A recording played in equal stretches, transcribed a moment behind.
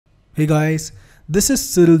Hey guys, this is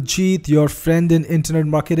Siriljeet, your friend in internet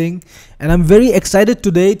marketing, and I'm very excited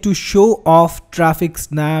today to show off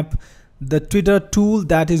TrafficSnap, the Twitter tool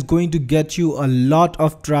that is going to get you a lot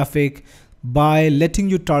of traffic by letting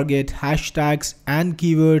you target hashtags and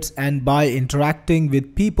keywords and by interacting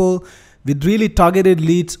with people with really targeted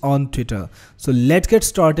leads on Twitter. So let's get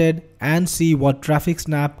started and see what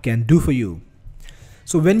TrafficSnap can do for you.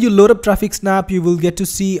 So when you load up TrafficSnap, you will get to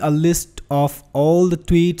see a list of all the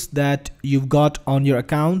tweets that you've got on your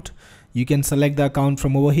account. You can select the account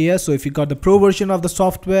from over here. So if you got the pro version of the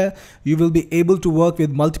software, you will be able to work with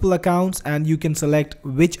multiple accounts and you can select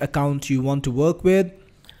which account you want to work with.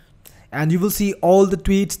 And you will see all the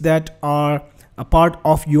tweets that are a part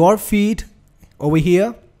of your feed over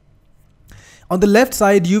here. On the left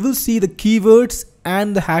side, you will see the keywords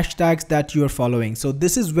and the hashtags that you are following. So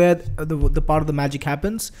this is where the part of the magic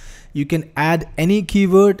happens. You can add any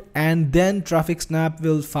keyword and then TrafficSnap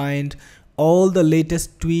will find all the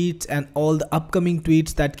latest tweets and all the upcoming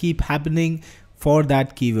tweets that keep happening for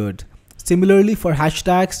that keyword. Similarly, for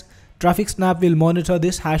hashtags, TrafficSnap will monitor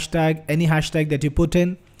this hashtag, any hashtag that you put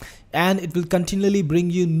in, and it will continually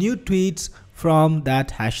bring you new tweets from that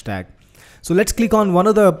hashtag. So let's click on one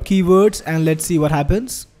of the keywords and let's see what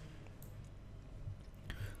happens.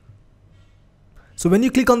 So when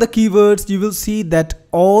you click on the keywords, you will see that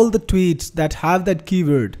all the tweets that have that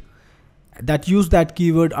keyword, that use that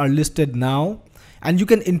keyword, are listed now, and you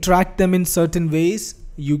can interact them in certain ways.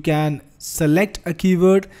 You can select a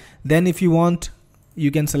keyword, then if you want,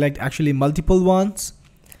 you can select actually multiple ones,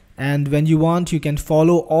 and when you want, you can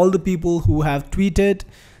follow all the people who have tweeted.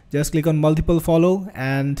 Just click on multiple follow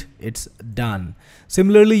and it's done.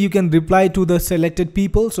 Similarly, you can reply to the selected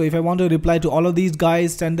people. So if I want to reply to all of these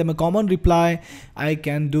guys, send them a common reply, I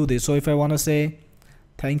can do this. So if I want to say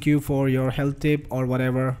thank you for your health tip or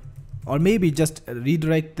whatever, or maybe just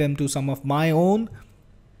redirect them to some of my own.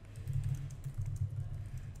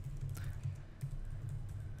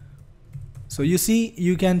 So you see,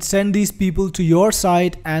 you can send these people to your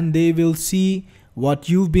site and they will see what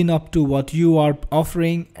you've been up to, what you are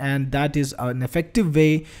offering, and that is an effective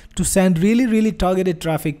way to send really targeted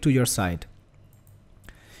traffic to your site.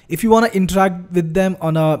 If you want to interact with them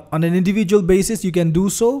on an individual basis, you can do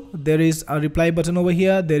so. There is a reply button over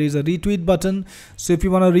here. There is a retweet button. So if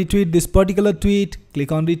you want to retweet this particular tweet,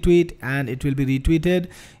 click on retweet and it will be retweeted.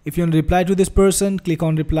 If you want to reply to this person, click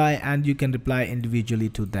on reply and you can reply individually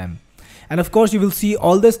to them. And of course, you will see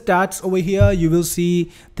all the stats over here. You will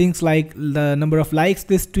see things like the number of likes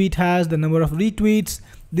this tweet has, the number of retweets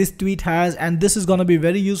this tweet has, and this is going to be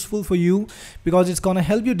very useful for you because it's going to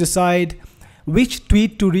help you decide which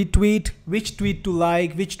tweet to retweet, which tweet to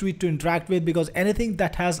like, which tweet to interact with, because anything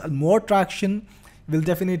that has more traction will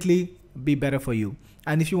definitely be better for you.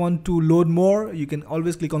 And if you want to load more, you can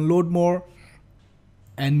always click on load more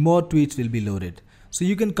and more tweets will be loaded. So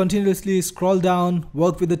you can continuously scroll down,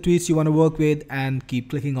 work with the tweets you want to work with, and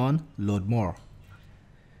keep clicking on load more.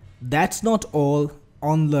 That's not all.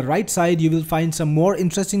 On the right side, you will find some more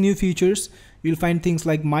interesting new features. You'll find things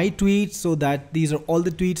like my tweets, so that these are all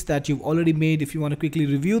the tweets that you've already made. If you want to quickly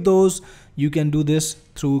review those, you can do this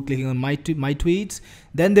through clicking on my tweets.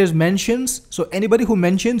 Then there's mentions. So anybody who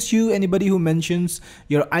mentions you, anybody who mentions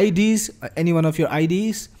your IDs, any one of your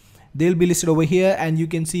IDs, they'll be listed over here and you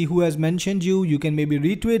can see who has mentioned you. You can maybe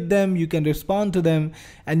retweet them, you can respond to them,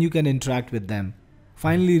 and you can interact with them.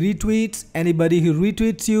 Finally, retweets. Anybody who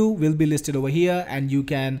retweets you will be listed over here and you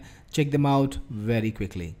can check them out very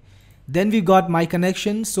quickly. Then we've got my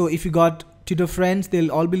connections. So if you got Twitter friends, they'll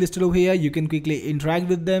all be listed over here. You can quickly interact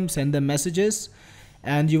with them, send them messages.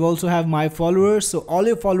 And you also have my followers. So all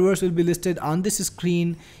your followers will be listed on this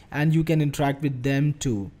screen and you can interact with them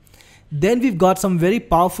too. Then we've got some very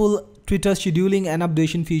powerful Twitter scheduling and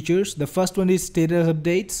updation features. The first one is status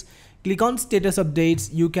updates. Click on status updates.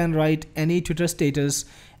 You can write any Twitter status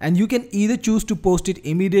and you can either choose to post it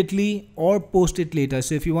immediately or post it later.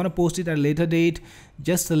 So if you want to post it at a later date,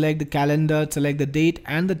 just select the calendar, select the date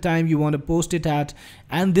and the time you want to post it at,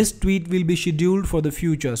 and this tweet will be scheduled for the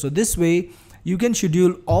future. So this way you can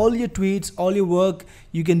schedule all your tweets, all your work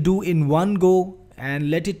you can do in one go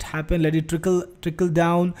and let it happen, let it trickle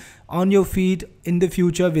down on your feed in the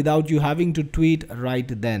future without you having to tweet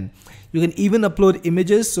right then. You can even upload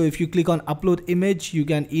images. So if you click on upload image, you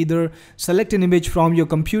can either select an image from your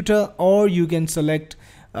computer or you can select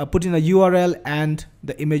put in a URL and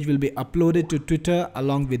the image will be uploaded to Twitter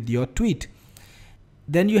along with your tweet.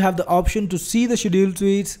 Then you have the option to see the scheduled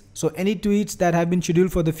tweets. So any tweets that have been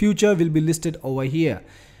scheduled for the future will be listed over here.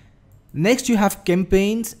 Next you have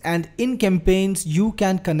campaigns, and in campaigns you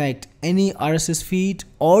can connect any RSS feed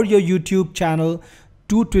or your YouTube channel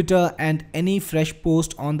to Twitter, and any fresh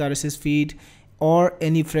post on the RSS feed or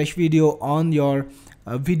any fresh video on your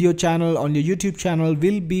video channel, on your YouTube channel,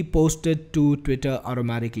 will be posted to Twitter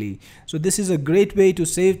automatically. So this is a great way to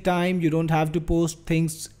save time. You don't have to post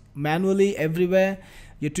things manually everywhere.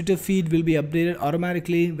 Your Twitter feed will be updated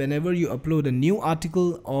automatically whenever you upload a new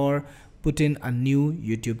article or put in a new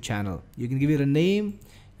YouTube channel. You can give it a name.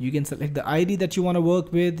 You can select the ID that you want to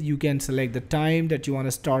work with. You can select the time that you want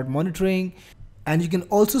to start monitoring. And you can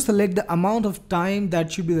also select the amount of time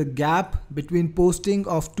that should be the gap between posting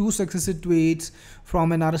of 2 successive tweets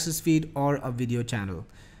from an RSS feed or a video channel.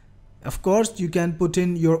 Of course, you can put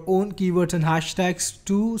in your own keywords and hashtags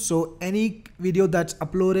too. So any video that's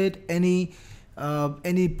uploaded, any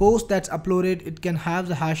post that's uploaded, it can have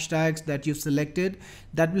the hashtags that you've selected.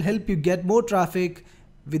 That will help you get more traffic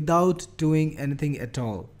without doing anything at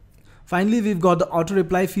all. Finally, we've got the auto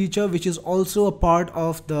reply feature, which is also a part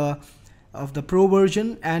of the pro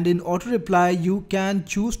version. And in auto reply, you can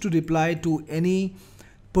choose to reply to any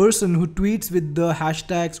person who tweets with the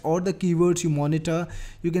hashtags or the keywords you monitor.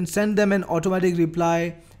 You can send them an automatic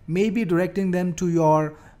reply, maybe directing them to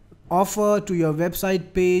your offer, to your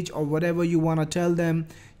website page, or whatever you want to tell them.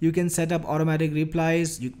 You can set up automatic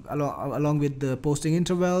replies along with the posting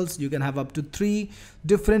intervals. You can have up to 3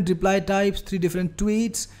 different reply types, 3 different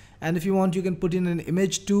tweets, and if you want, you can put in an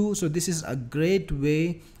image too. So this is a great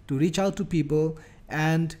way to reach out to people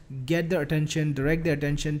and get their attention, direct their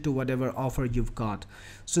attention to whatever offer you've got.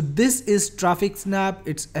 So this is TrafficSnap.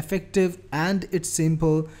 It's effective and it's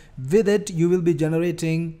simple. With it, you will be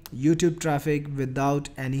generating YouTube traffic without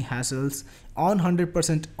any hassles, on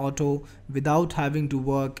 100% auto, without having to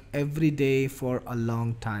work every day for a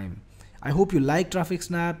long time. I hope you like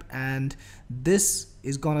TrafficSnap, and this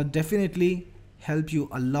is gonna definitely help you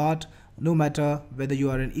a lot, no matter whether you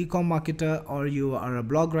are an e-com marketer or you are a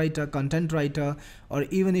blog writer, content writer, or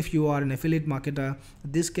even if you are an affiliate marketer.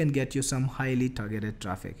 This can get you some highly targeted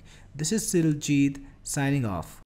traffic. This is Siljit signing off.